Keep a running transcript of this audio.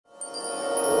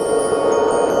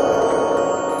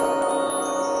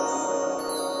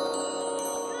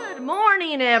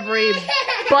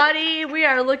everybody. We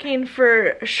are looking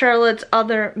for Charlotte's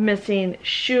other missing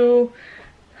shoe.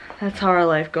 That's how our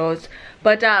life goes.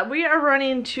 But we are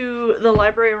running to the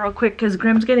library real quick because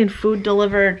Grim's getting food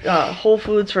delivered. Whole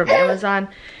Foods from Amazon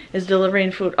is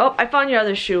delivering food. Oh, I found your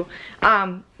other shoe.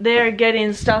 They're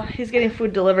getting stuff. He's getting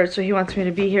food delivered, so he wants me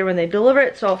to be here when they deliver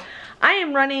it. So I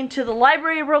am running to the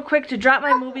library real quick to drop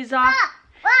my movies off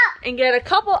and get a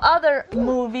couple other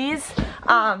movies.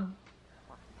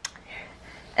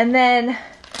 And then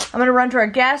I'm gonna run to our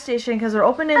gas station because they're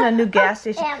opening a new gas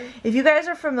station. If you guys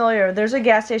are familiar, there's a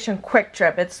gas station, Quick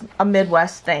Trip. It's a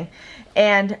Midwest thing.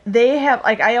 And they have,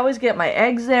 like, I always get my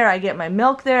eggs there, I get my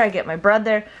milk there, I get my bread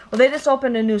there. Well, they just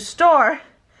opened a new store,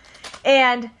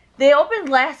 and they opened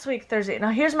last week, Thursday. Now,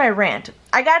 here's my rant.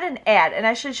 I got an ad, and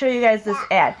I should show you guys this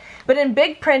ad. But in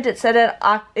big print, it said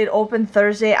it opened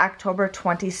Thursday, October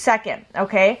 22nd,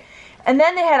 okay? And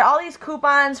then they had all these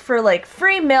coupons for, like,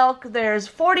 free milk. There's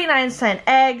 49-cent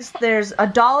eggs. There's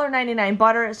 $1.99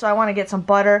 butter, so I want to get some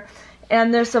butter.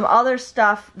 And there's some other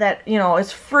stuff that, you know,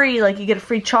 is free. Like, you get a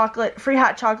free chocolate, free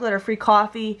hot chocolate or free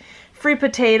coffee, free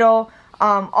potato,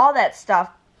 all that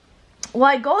stuff. Well,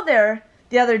 I go there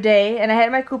the other day, and I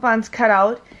had my coupons cut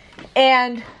out.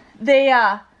 And they,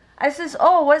 I says,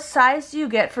 oh, what size do you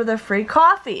get for the free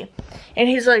coffee? And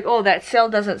he's like, oh, that sale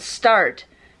doesn't start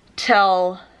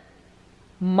till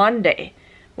Monday,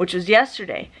 which was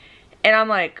yesterday. And I'm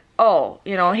like, oh,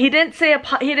 you know, he didn't say,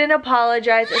 he didn't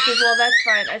apologize. I says, well, that's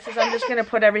fine. I says, I'm just gonna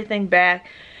put everything back.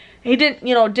 He didn't,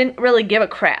 you know, didn't really give a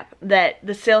crap that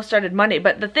the sale started Monday.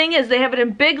 But the thing is, they have it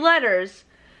in big letters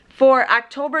for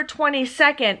October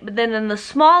 22nd, but then in the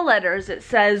small letters it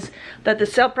says that the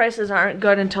sale prices aren't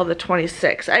good until the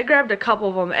 26th. I grabbed a couple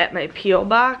of them at my P.O.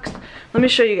 box. Let me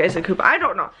show you guys the coupon. I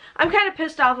don't know. I'm kind of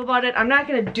pissed off about it. I'm not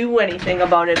going to do anything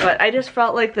about it, but I just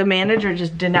felt like the manager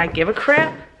just did not give a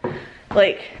crap.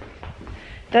 Like,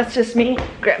 that's just me.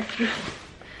 Grab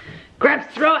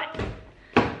through it.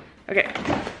 Okay.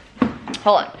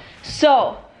 Hold on.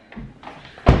 So,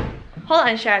 hold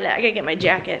on, Charlotte. I gotta get my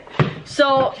jacket.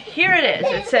 So here it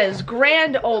is. It says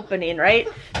grand opening, right?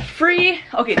 Free,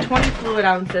 okay, 20 fluid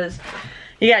ounces.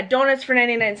 You got donuts for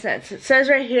 99 cents. It says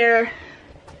right here,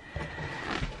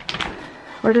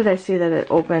 where did I see that it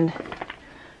opened?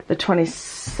 The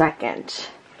 22nd.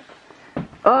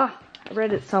 Oh, I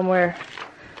read it somewhere.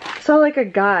 I saw like a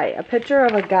guy, a picture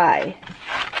of a guy.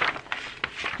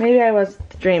 Maybe I was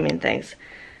dreaming things.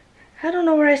 I don't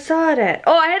know where I saw it at.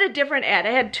 Oh, I had a different ad.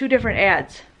 I had two different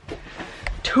ads.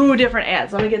 Two different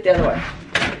ads. Let me get the other one.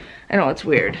 I know it's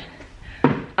weird.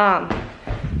 That's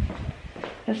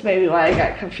maybe why I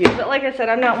got confused. But like I said,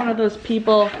 I'm not one of those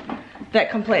people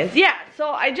that complains. Yeah, so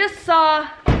I just saw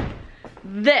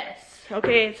this.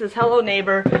 Okay, it says hello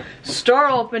neighbor. Store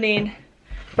opening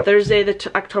Thursday,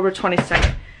 October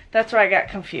 22nd. That's where I got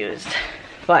confused.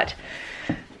 But,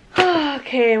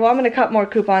 okay, well I'm gonna cut more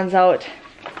coupons out.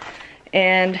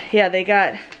 And yeah, they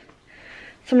got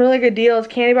some really good deals.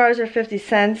 Candy bars are 50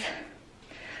 cents.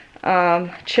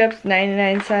 Chips,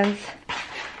 99 cents.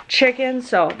 Chicken,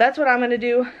 so that's what I'm gonna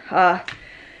do. I'm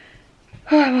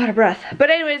out of breath. But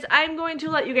anyways, I'm going to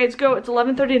let you guys go. It's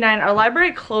 11:39. Our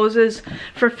library closes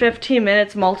for 15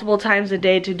 minutes multiple times a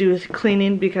day to do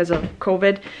cleaning because of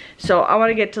COVID. So I want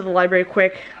to get to the library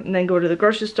quick and then go to the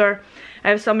grocery store. I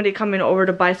have somebody coming over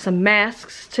to buy some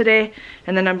masks today,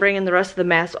 and then I'm bringing the rest of the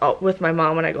masks out with my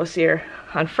mom when I go see her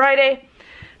on Friday.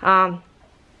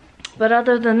 But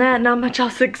other than that, not much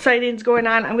else exciting is going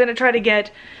on. I'm gonna try to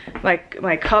get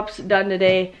my cups done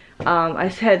today. I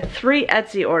had 3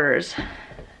 Etsy orders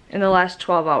in the last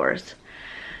 12 hours.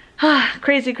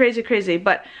 Crazy, crazy, crazy.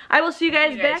 But I will see you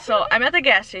guys back. So I'm at the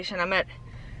gas station. I'm at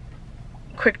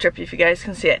Quick Trip, if you guys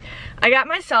can see it. I got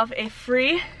myself a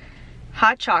free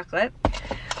hot chocolate.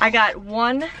 I got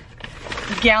 1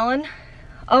 gallon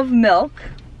of milk.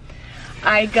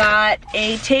 I got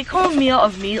a take-home meal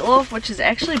of meatloaf, which is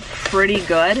actually pretty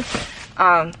good.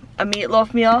 A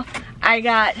meatloaf meal. I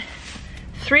got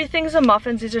 3 things of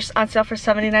muffins. These are on sale for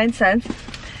 79 cents.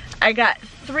 I got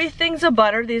 3 things of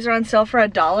butter. These are on sale for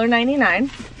 $1.99.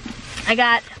 I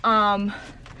got, I'll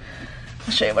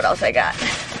show you what else I got.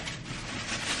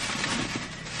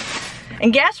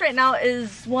 And gas right now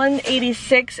is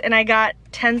 $1.86, and I got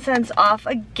 10 cents off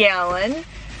a gallon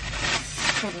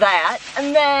for that.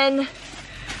 And then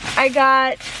I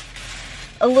got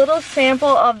a little sample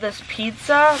of this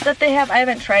pizza that they have. I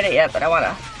haven't tried it yet, but I want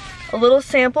a little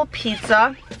sample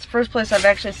pizza. It's the first place I've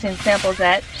actually seen samples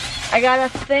at. I got a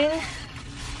thing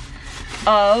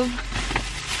of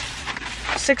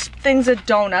 6 things of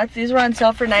donuts. These were on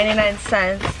sale for 99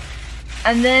 cents.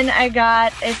 And then I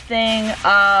got a thing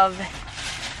of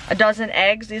a dozen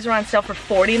eggs. These are on sale for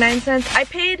 49 cents. I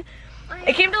paid,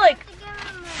 it came to like,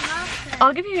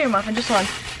 I'll give you your muffin, just one.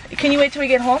 Can you wait till we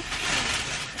get home?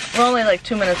 We're only like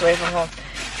 2 minutes away from home.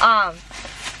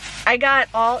 I got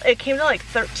it came to like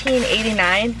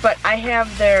 $13.89, but I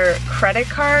have their credit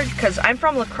card because I'm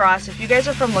from La Crosse. If you guys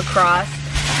are from La Crosse,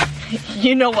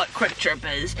 you know what Quick Trip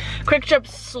is. Quick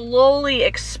Trip's slowly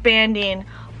expanding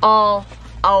all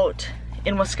out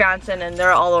in Wisconsin, and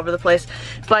they're all over the place.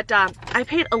 But I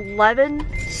paid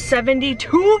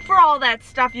 $11.72 for all that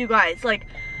stuff, you guys. Like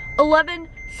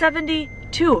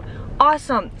 $11.72.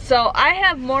 Awesome. So I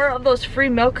have more of those free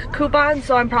milk coupons,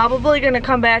 so I'm probably gonna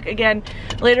come back again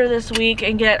later this week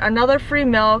and get another free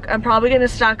milk. I'm probably gonna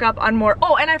stock up on more.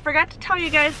 Oh, and I forgot to tell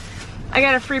you guys, I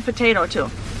got a free potato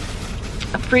too.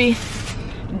 A free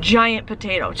giant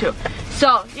potato too.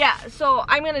 So yeah, so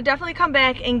I'm gonna definitely come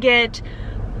back and get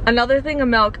another thing of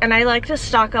milk, and I like to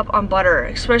stock up on butter,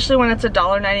 especially when it's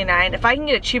 $1.99. If I can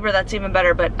get it cheaper, that's even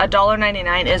better, but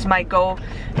 $1.99 is my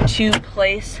go-to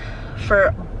place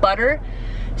for butter.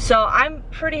 So I'm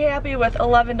pretty happy with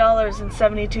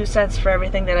 $11.72 for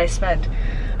everything that I spent.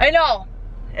 I know,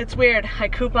 it's weird. I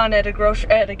coupon at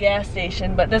a gas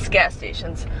station, but this gas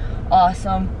station's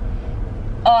awesome.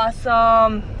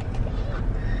 Awesome.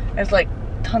 There's like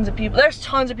tons of people. There's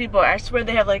tons of people. I swear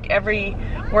they have like every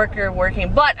worker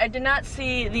working. But I did not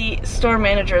see the store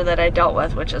manager that I dealt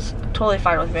with, which is totally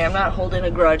fine with me. I'm not holding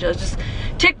a grudge. I was just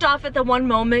ticked off at the one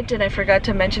moment and I forgot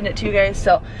to mention it to you guys.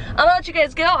 So I'm gonna let you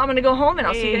guys go. I'm gonna go home and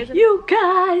I'll see you guys. You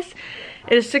guys,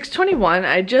 it is 6:21.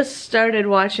 I just started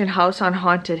watching House on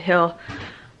Haunted Hill.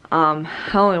 I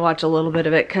only watch a little bit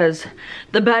of it because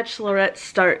The Bachelorette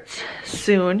starts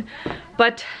soon.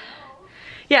 But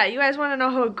yeah, you guys want to know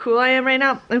how cool I am right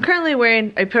now? I'm currently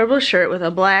wearing a purple shirt with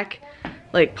a black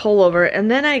like pullover, and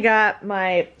then I got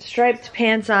my striped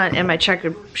pants on and my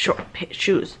checkered short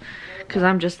shoes because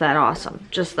I'm just that awesome.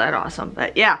 Just that awesome.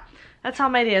 But yeah, that's how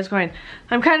my day is going.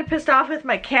 I'm kind of pissed off with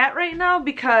my cat right now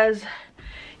because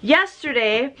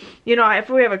yesterday, you know, if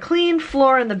we have a clean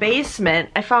floor in the basement,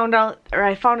 I found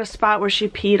a spot where she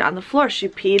peed on the floor. She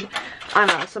peed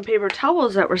on some paper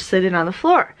towels that were sitting on the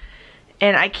floor.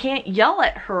 And I can't yell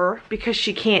at her because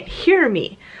she can't hear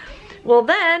me. Well,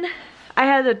 then I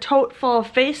had a tote full of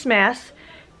face masks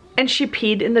and she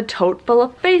peed in the tote full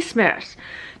of face masks.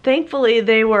 Thankfully,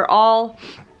 they were all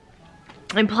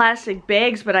in plastic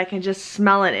bags, but I can just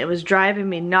smell it. It was driving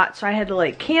me nuts. So I had to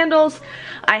light candles.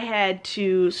 I had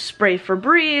to spray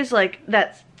Febreze, like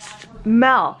that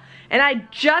smell. And I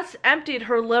just emptied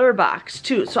her litter box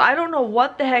too. So I don't know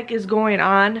what the heck is going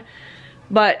on.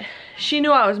 But she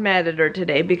knew I was mad at her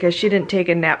today because she didn't take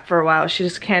a nap for a while. She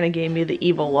just kind of gave me the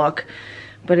evil look.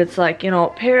 But it's like, you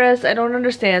know, Paris, I don't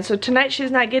understand. So tonight she's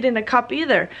not getting a cup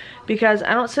either because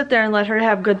I don't sit there and let her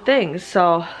have good things.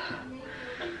 So,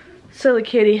 silly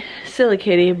kitty, silly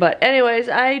kitty. But anyways,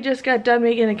 I just got done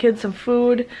making the kids some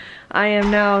food. I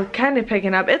am now kind of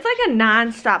picking up. It's like a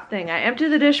non-stop thing. I empty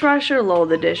the dishwasher, load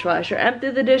the dishwasher,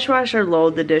 empty the dishwasher,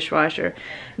 load the dishwasher.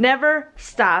 Never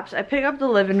stops. I pick up the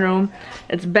living room.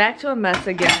 It's back to a mess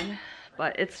again.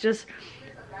 But it's just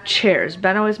chairs.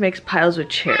 Ben always makes piles of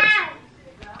chairs.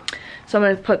 So I'm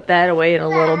going to put that away in a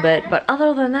little bit. But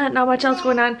other than that, not much else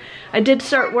going on. I did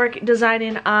start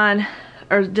designing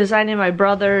my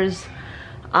brother's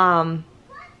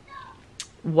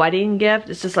wedding gift.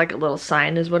 It's just like a little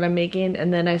sign is what I'm making.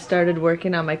 And then I started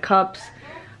working on my cups.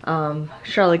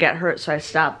 Charlotte got hurt, so I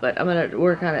stopped, but I'm gonna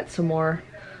work on it some more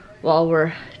while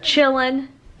we're chilling.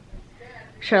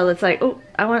 Charlotte's like, oh,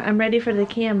 I'm ready for the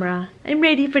camera. I'm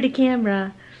ready for the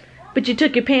camera. But you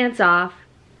took your pants off.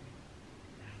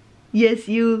 Yes,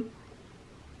 you.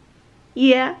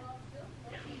 Yeah.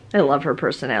 I love her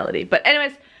personality. But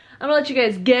anyways, I'm gonna let you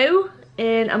guys go.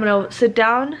 And I'm gonna sit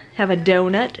down, have a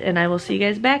donut, and I will see you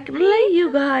guys back later, you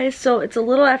guys. So it's a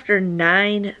little after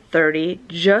 9:30.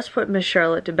 Just put Miss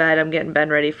Charlotte to bed. I'm getting Ben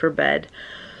ready for bed.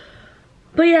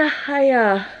 But yeah,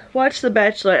 I watched The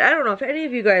Bachelor. I don't know if any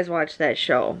of you guys watched that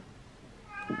show.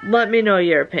 Let me know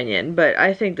your opinion. But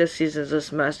I think this season's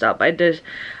just messed up. I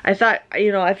thought,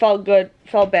 you know, I felt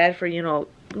bad for, you know,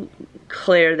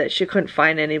 Claire that she couldn't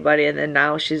find anybody, and then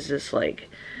now she's just like,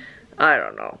 I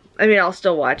don't know. I mean, I'll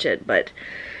still watch it, but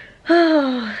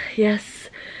oh, yes.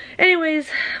 Anyways,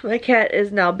 my cat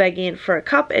is now begging for a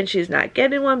cup, and she's not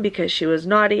getting one because she was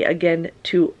naughty again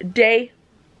today,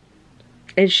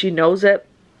 and she knows it.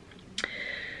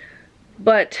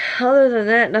 But other than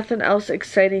that, nothing else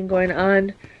exciting going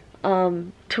on.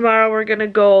 Tomorrow we're gonna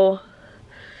go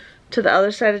to the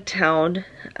other side of town.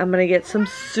 I'm gonna get some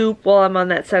soup while I'm on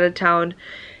that side of town.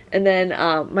 And then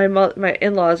my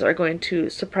in-laws are going to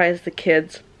surprise the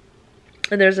kids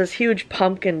And there's this huge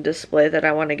pumpkin display that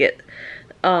I want to get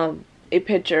a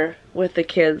picture with the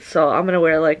kids. So I'm going to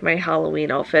wear like my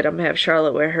Halloween outfit. I'm going to have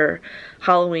Charlotte wear her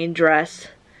Halloween dress.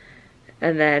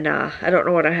 And then I don't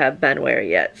know what I have Ben wear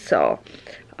yet. So,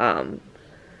 hi.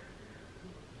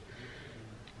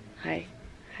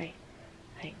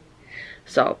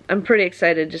 So I'm pretty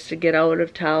excited just to get out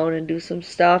of town and do some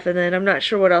stuff. And then I'm not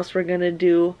sure what else we're going to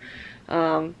do.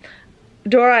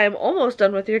 Dora, I'm almost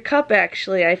done with your cup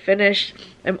actually.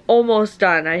 I'm almost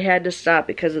done. I had to stop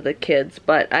because of the kids,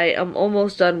 but I am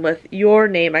almost done with your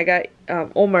name. I got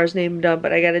Omar's name done,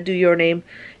 but I got to do your name.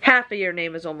 Half of your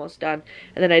name is almost done.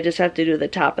 And then I just have to do the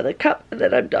top of the cup, and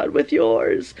then I'm done with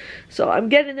yours. So I'm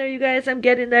getting there, you guys. I'm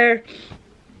getting there.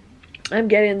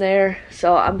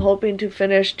 So I'm hoping to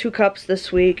finish 2 cups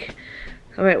this week.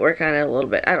 I might work on it a little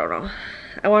bit. I don't know.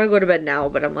 I want to go to bed now,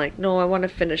 but I'm like, no, I want to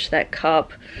finish that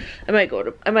cup. I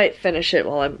might finish it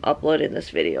while I'm uploading this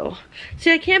video.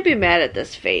 See, I can't be mad at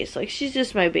this face. Like, she's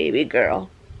just my baby girl.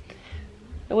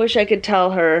 I wish I could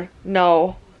tell her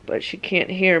no, but she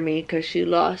can't hear me because she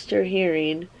lost her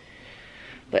hearing.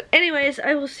 But anyways,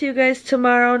 I will see you guys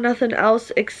tomorrow. Nothing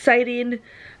else exciting.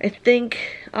 I think,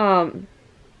 I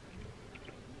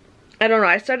don't know,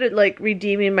 I started like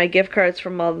redeeming my gift cards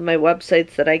from all my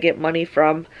websites that I get money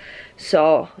from.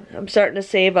 So I'm starting to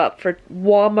save up for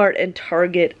Walmart and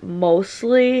Target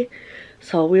mostly.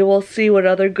 So we will see what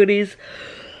other goodies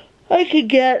I can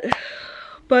get.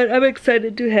 But I'm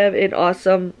excited to have an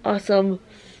awesome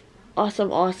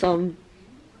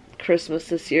Christmas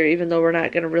this year, even though we're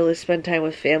not going to really spend time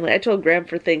with family. I told Graham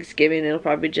for Thanksgiving it'll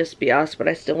probably just be us, but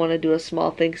I still want to do a small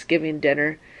Thanksgiving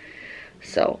dinner.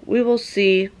 So we will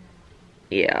see.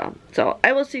 Yeah, so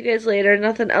I will see you guys later.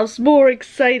 Nothing else more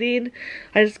exciting.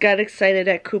 I just got excited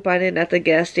at couponing at the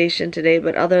gas station today,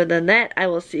 but other than that, I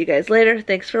will see you guys later.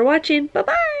 Thanks for watching.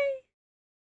 Bye-bye!